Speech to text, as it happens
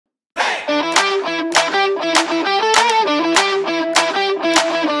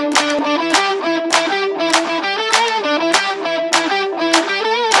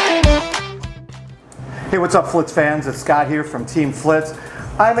what's up, Flitz fans? It's Scott here from Team Flitz.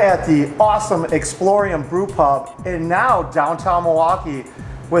 I'm at the awesome Explorium Brewpub in now downtown Milwaukee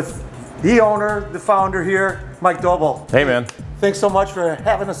with the owner, the founder here, Mike Doble. Hey, man. Thanks so much for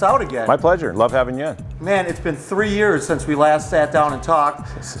having us out again. My pleasure. Love having you. Man, it's been 3 years since we last sat down and talked.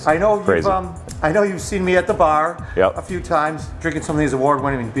 I know you've seen me at the bar a few times, drinking some of these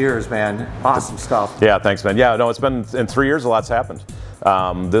award-winning beers, man. Awesome stuff. Yeah, thanks, man. Yeah, no, it's been in 3 years. A lot's happened. We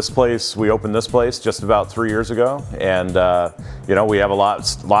opened this place just about 3 years ago, and you know, we have a lot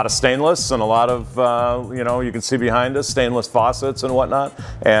of stainless and a lot of you know, you can see behind us stainless faucets and whatnot.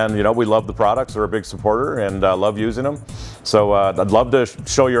 And you know, we love the products. We're a big supporter and love using them. So I'd love to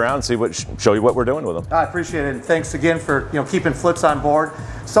show you around, show you what we're doing with them. I appreciate it, and thanks again for keeping Flitz on board.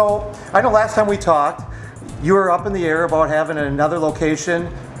 So I know last time we talked, you were up in the air about having another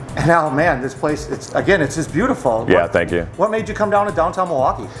location. And now, man, this place, it's just beautiful. Yeah, thank you. What made you come down to downtown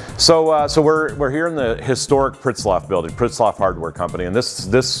Milwaukee? So we're here in the historic Pritzloff building, Pritzloff Hardware Company, and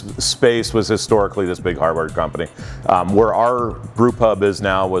this space was historically this big hardware company. Where our brew pub is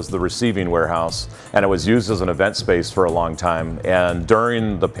now was the receiving warehouse, and it was used as an event space for a long time. And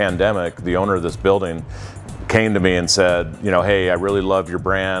during the pandemic, the owner of this building came to me and said, you know, hey, I really love your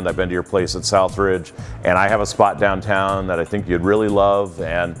brand. I've been to your place at Southridge, and I have a spot downtown that I think you'd really love,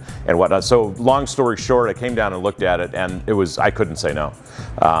 and whatnot. So long story short, I came down and looked at it, and I couldn't say no.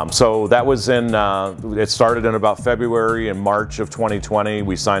 So that was it started in about February and March of 2020.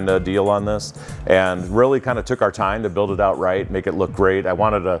 We signed a deal on this and really kind of took our time to build it out right, make it look great. I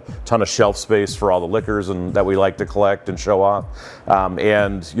wanted a ton of shelf space for all the liquors that we like to collect and show off.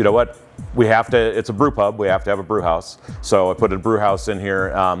 And you know what? It's a brew pub, we have to have a brew house. So I put a brew house in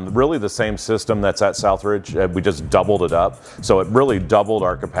here, really the same system that's at Southridge. We just doubled it up. So it really doubled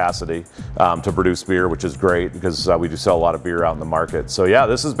our capacity to produce beer, which is great because we do sell a lot of beer out in the market. So yeah,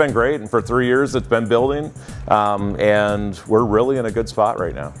 this has been great. And for 3 years it's been building, and we're really in a good spot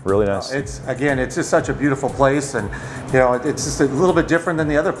right now. Really nice. It's just such a beautiful place, and you know, it's just a little bit different than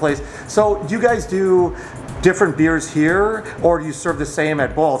the other place. So do you guys do different beers here, or do you serve the same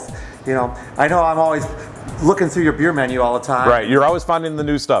at both? You know, I know I'm always looking through your beer menu all the time. Right, you're always finding the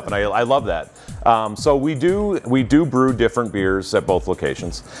new stuff, and I love that. So we do brew different beers at both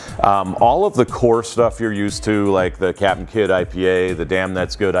locations. All of the core stuff you're used to, like the Captain Kidd IPA, the Damn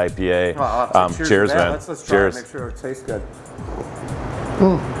That's Good IPA. Well, cheers, man. Let's try cheers. It, make sure it tastes good.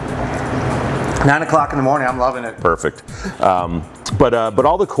 9 o'clock in the morning, I'm loving it. Perfect. But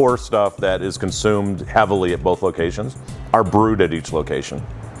all the core stuff that is consumed heavily at both locations are brewed at each location.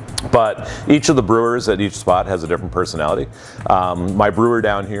 But each of the brewers at each spot has a different personality. My brewer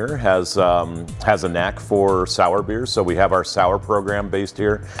down here has a knack for sour beers, so we have our sour program based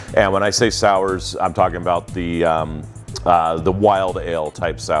here. And when I say sours, I'm talking about the wild ale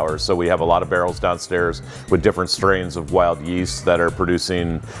type sours. So we have a lot of barrels downstairs with different strains of wild yeast that are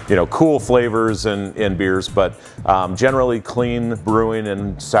producing, you know, cool flavors in beers. But generally, clean brewing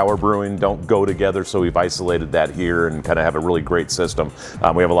and sour brewing don't go together. So we've isolated that here and kind of have a really great system.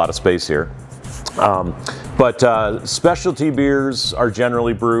 We have a lot of space here. But specialty beers are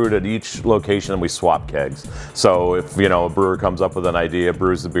generally brewed at each location, and we swap kegs. So if, you know, a brewer comes up with an idea,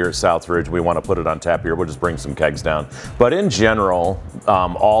 brews the beer at Southridge, we want to put it on tap here, we'll just bring some kegs down. But in general,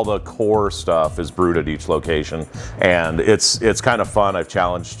 all the core stuff is brewed at each location, and it's kind of fun. I've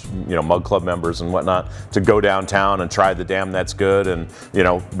challenged, you know, Mug Club members and whatnot to go downtown and try the Damn That's Good, and you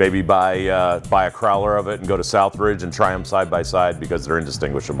know, maybe buy a crowler of it and go to Southridge and try them side by side because they're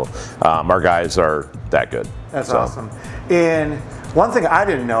indistinguishable. Our guys are that good. That's awesome. And one thing I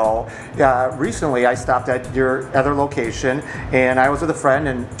didn't know, recently I stopped at your other location and I was with a friend,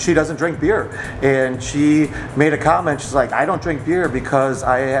 and she doesn't drink beer. And she made a comment, she's like, I don't drink beer because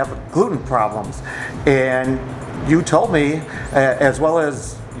I have gluten problems. And you told me, as well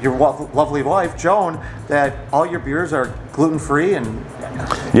as your lovely wife, Joan, that all your beers are gluten-free. And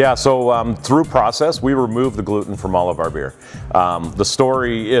yeah, so through process, we remove the gluten from all of our beer. The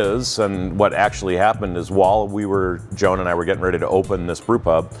story is, and what actually happened is, while Joan and I were getting ready to open this brew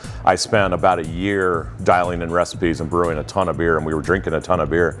pub, I spent about a year dialing in recipes and brewing a ton of beer, and we were drinking a ton of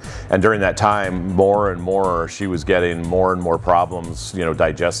beer. And during that time, more and more, she was getting more and more problems, you know,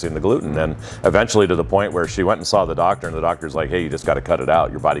 digesting the gluten. And eventually to the point where she went and saw the doctor, and the doctor's like, hey, you just got to cut it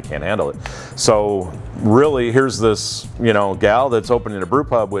out. Your body can't handle it. So really, here's this, you know, gal that's opening a brew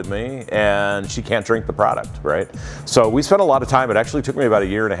pub with me, and she can't drink the product, right? So we spent a lot of time. It actually took me about 1.5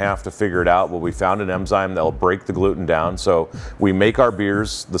 years to figure it out. Well, we found an enzyme that'll break the gluten down. So we make our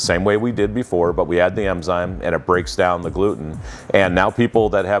beers the same way we did before, but we add the enzyme, and it breaks down the gluten. And now people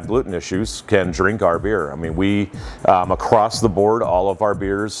that have gluten issues can drink our beer. I mean, we, across the board, all of our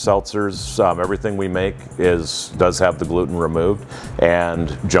beers, seltzers, everything we make does have the gluten removed,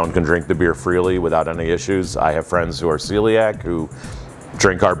 and Joan can drink the beer freely without any issues. I have friends who are celiac who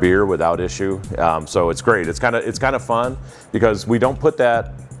drink our beer without issue. So it's great. It's kind of fun because we don't put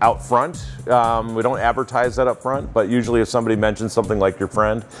that out front. We don't advertise that up front, but usually if somebody mentions something like your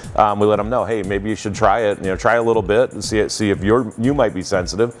friend, we let them know, hey, maybe you should try it. You know, try a little bit and see if you might be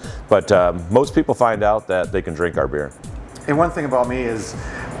sensitive. But most people find out that they can drink our beer. And one thing about me is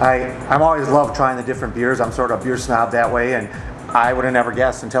I'm always love trying the different beers. I'm sort of a beer snob that way, and I would have never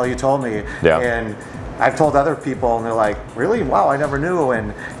guessed until you told me. Yeah. And I've told other people, and they're like, really? Wow, I never knew.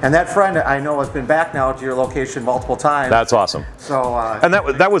 And that friend I know has been back now to your location multiple times. That's awesome. So and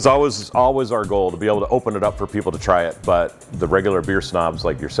that was always our goal, to be able to open it up for people to try it, but the regular beer snobs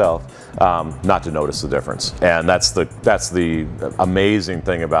like yourself, not to notice the difference. And that's the amazing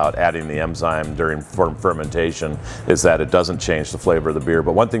thing about adding the enzyme during fermentation, is that it doesn't change the flavor of the beer.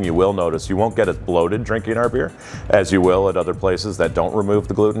 But one thing you will notice, you won't get as bloated drinking our beer as you will at other places that don't remove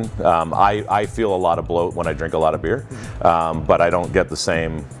the gluten. I feel a lot of bloat when I drink a lot of beer, but I don't get the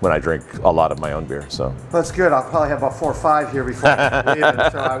same when I drink a lot of my own beer. So that's good. I'll probably have about 4 or 5 here before I leave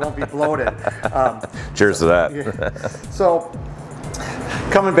it, so I won't be bloated. Cheers to that. Yeah. So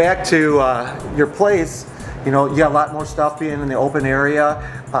coming back to your place, you know, you got a lot more stuff being in the open area.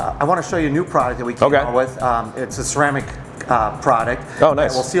 I want to show you a new product that we came out with. It's a ceramic product. Oh,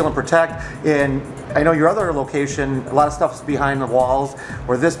 nice. That will seal and protect. And I know your other location, a lot of stuff's behind the walls,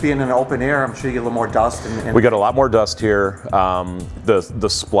 where this being in open air, I'm sure you get a little more dust. And we got a lot more dust here. The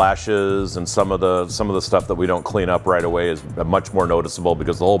splashes and some of the stuff that we don't clean up right away is much more noticeable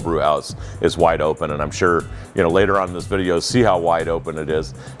because the whole brew house is wide open, and I'm sure, you know, later on in this video see how wide open it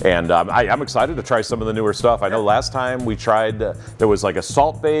is. And I'm excited to try some of the newer stuff. I know last time we tried, there was like a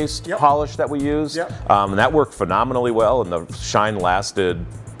salt-based polish that we used, and that worked phenomenally well, and the shine lasted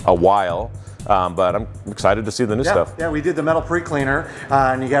a while. But I'm excited to see the new stuff. Yeah, we did the metal pre-cleaner,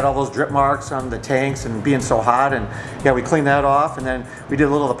 and you got all those drip marks on the tanks and being so hot, and yeah, we cleaned that off, and then we did a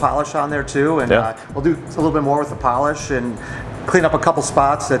little of the polish on there too, and we'll do a little bit more with the polish and clean up a couple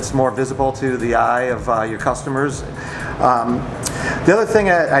spots that's more visible to the eye of your customers. The other thing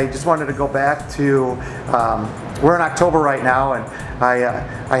I just wanted to go back to, we're in October right now, and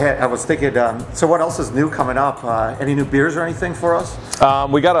I was thinking, so what else is new coming up? Any new beers or anything for us?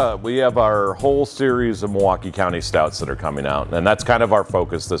 We have our whole series of Milwaukee County stouts that are coming out, and that's kind of our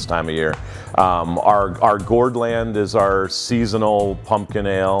focus this time of year. Our Gourdland is our seasonal pumpkin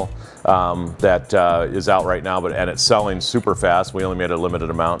ale that is out right now, and it's selling super fast. We only made a limited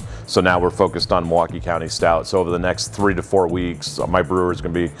amount, so now we're focused on Milwaukee County Stout. So over the next 3 to 4 weeks, my brewer is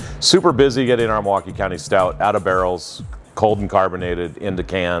going to be super busy getting our Milwaukee County Stout out of barrels, cold and carbonated, into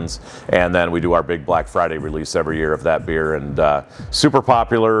cans, and then we do our big Black Friday release every year of that beer, and super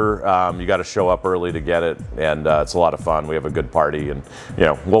popular. You got to show up early to get it, and it's a lot of fun. We have a good party, and you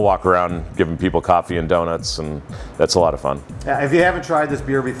know, we'll walk around giving people coffee and donuts, and that's a lot of fun. Yeah, if you haven't tried this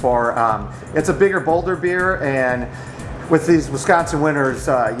beer before, it's a bigger, bolder beer, and with these Wisconsin winters,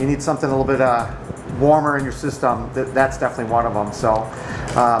 you need something a little bit warmer in your system. That's definitely one of them. So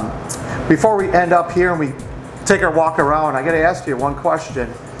before we end up here and we take our walk around, I got to ask you one question.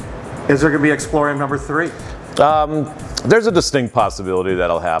 Is there going to be Explorium number 3? There's a distinct possibility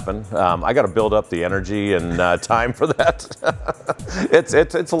that'll happen. I got to build up the energy and time for that.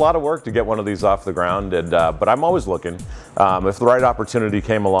 It's a lot of work to get one of these off the ground, and but I'm always looking. If the right opportunity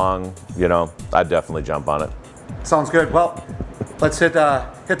came along, you know, I'd definitely jump on it. Sounds good. Well, let's hit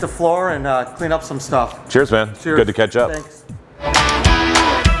the floor and clean up some stuff. Cheers, man. Cheers. Good to catch up. Thanks.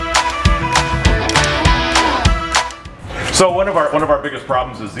 So one of our biggest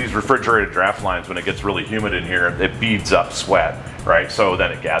problems is these refrigerated draft lines. When it gets really humid in here, it beads up sweat, right? So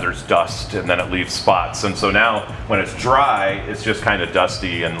then it gathers dust, and then it leaves spots. And so now when it's dry, it's just kind of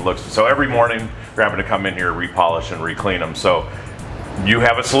dusty and looks. So every morning we're having to come in here, repolish and re-clean them. So you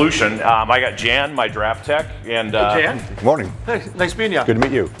have a solution. I got Jan, my draft tech, and hey, Jan. Good morning. Hey, nice meeting you. Good to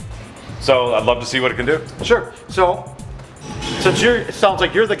meet you. So I'd love to see what it can do. Sure. So since it sounds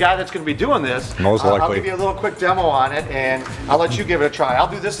like you're the guy that's going to be doing this, Most likely. I'll give you a little quick demo on it, and I'll let you give it a try. I'll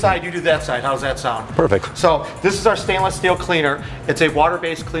do this side, you do that side. How's that sound? Perfect. So this is our stainless steel cleaner. It's a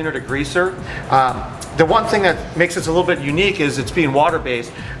water-based cleaner to greaser. The one thing that makes this a little bit unique is it's being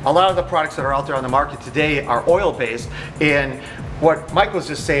water-based. A lot of the products that are out there on the market today are oil-based, and what Mike was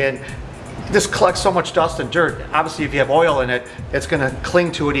just saying, this collects so much dust and dirt. Obviously, if you have oil in it, it's going to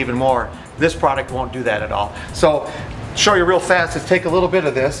cling to it even more. This product won't do that at all. So, show you real fast is take a little bit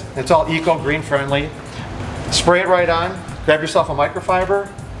of this. It's all eco, green friendly. Spray it right on. Grab yourself a microfiber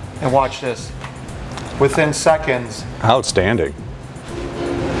and watch this. Within seconds. Outstanding.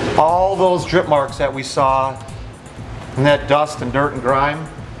 All those drip marks that we saw and that dust and dirt and grime,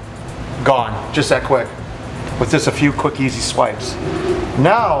 gone. Just that quick. With just a few quick, easy swipes.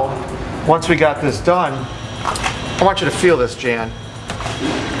 Now, once we got this done, I want you to feel this, Jan.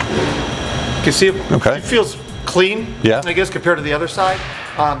 You can see it feels clean, yeah. I guess, compared to the other side.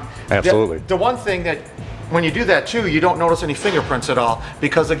 Absolutely. The one thing that, when you do that too, you don't notice any fingerprints at all,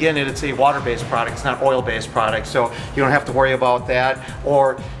 because again, it's a water-based product, it's not oil-based product, so you don't have to worry about that.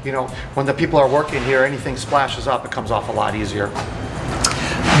 Or, you know, when the people are working here, anything splashes up, it comes off a lot easier.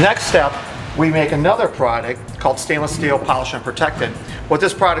 Next step, we make another product called stainless steel polish and protectant. What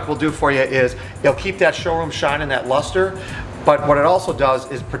this product will do for you is it'll keep that showroom shine and that luster, but what it also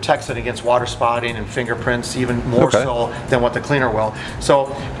does is protects it against water spotting and fingerprints even more so than what the cleaner will.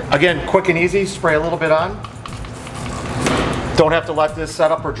 So again, quick and easy, spray a little bit on. Don't have to let this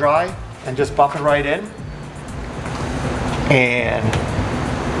set up or dry, and just buff it right in and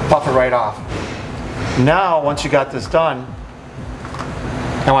buff it right off. Now, once you got this done,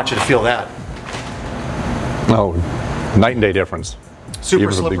 I want you to feel that. Oh, night and day difference.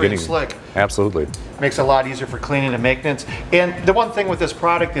 Super slippery and slick. Absolutely. Makes it a lot easier for cleaning and maintenance. And the one thing with this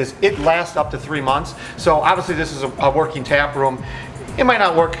product is it lasts up to 3 months. So obviously this is a working tap room. It might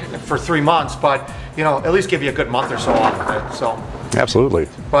not work for 3 months, but you know, at least give you a good month or so off of it. So absolutely.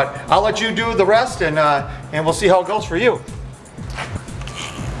 But I'll let you do the rest, and we'll see how it goes for you.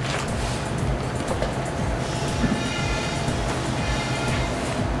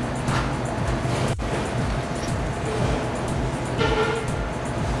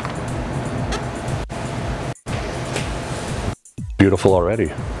 Beautiful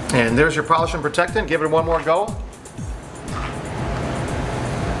already. And there's your polish and protectant. Give it one more go.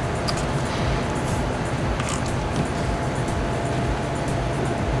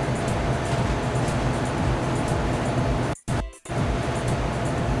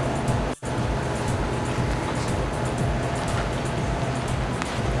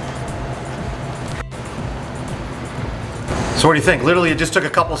 So what do you think? Literally, it just took a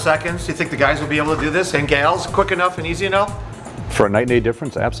couple seconds. Do you think the guys will be able to do this, and gals, quick enough and easy enough? For a night and day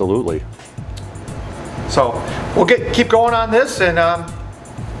difference, absolutely. So we'll keep going on this and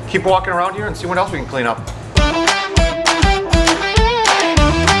keep walking around here and see what else we can clean up.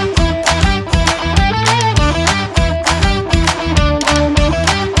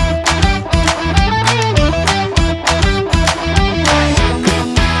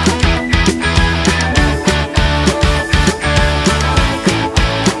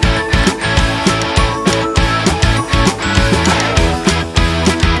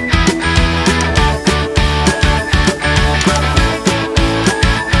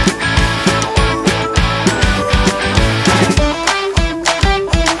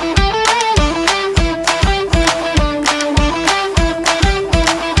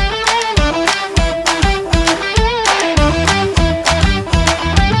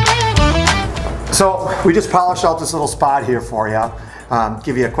 So we just polished out this little spot here for you.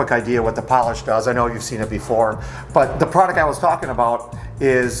 Give you a quick idea what the polish does. I know you've seen it before, but the product I was talking about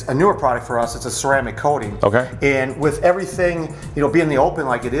is a newer product for us. It's a ceramic coating. Okay. And with everything, you know, being in the open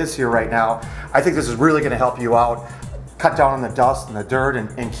like it is here right now, I think this is really going to help you out. Cut down on the dust and the dirt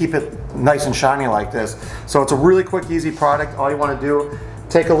and keep it nice and shiny like this. So it's a really quick, easy product. All you want to do,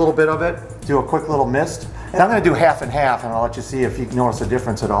 take a little bit of it, do a quick little mist. And I'm going to do half and half, and I'll let you see if you notice a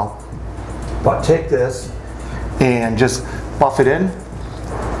difference at all. But take this and just buff it in.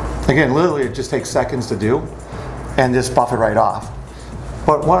 Again, literally it just takes seconds to do, and just buff it right off.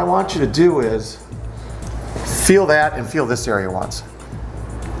 But what I want you to do is feel that and feel this area once.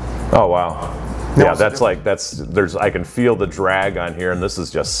 Oh wow. Yeah, that's like, I can feel the drag on here, and this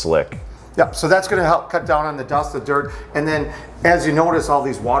is just slick. Yep, so that's going to help cut down on the dust, the dirt, and then as you notice all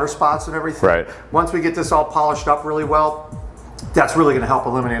these water spots and everything, right. Once we get this all polished up really well, that's really going to help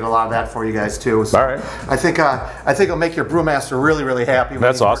eliminate a lot of that for you guys too. So all right. I think it'll make your brewmaster really, really happy when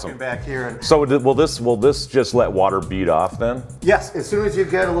that's he's awesome. working back here. And so will this just let water bead off then? Yes, as soon as you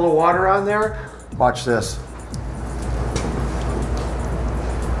get a little water on there, watch this.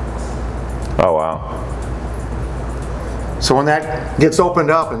 Oh, wow. So when that gets opened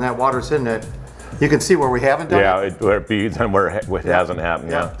up and that water's in it, you can see where we haven't done it. Yeah, where it beads and where it hasn't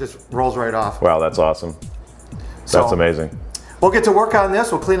happened. Yeah, just rolls right off. Wow, that's awesome. That's So, amazing. We'll get to work on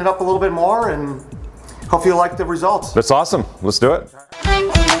this. We'll clean it up a little bit more and hope you like the results. That's awesome. Let's do it.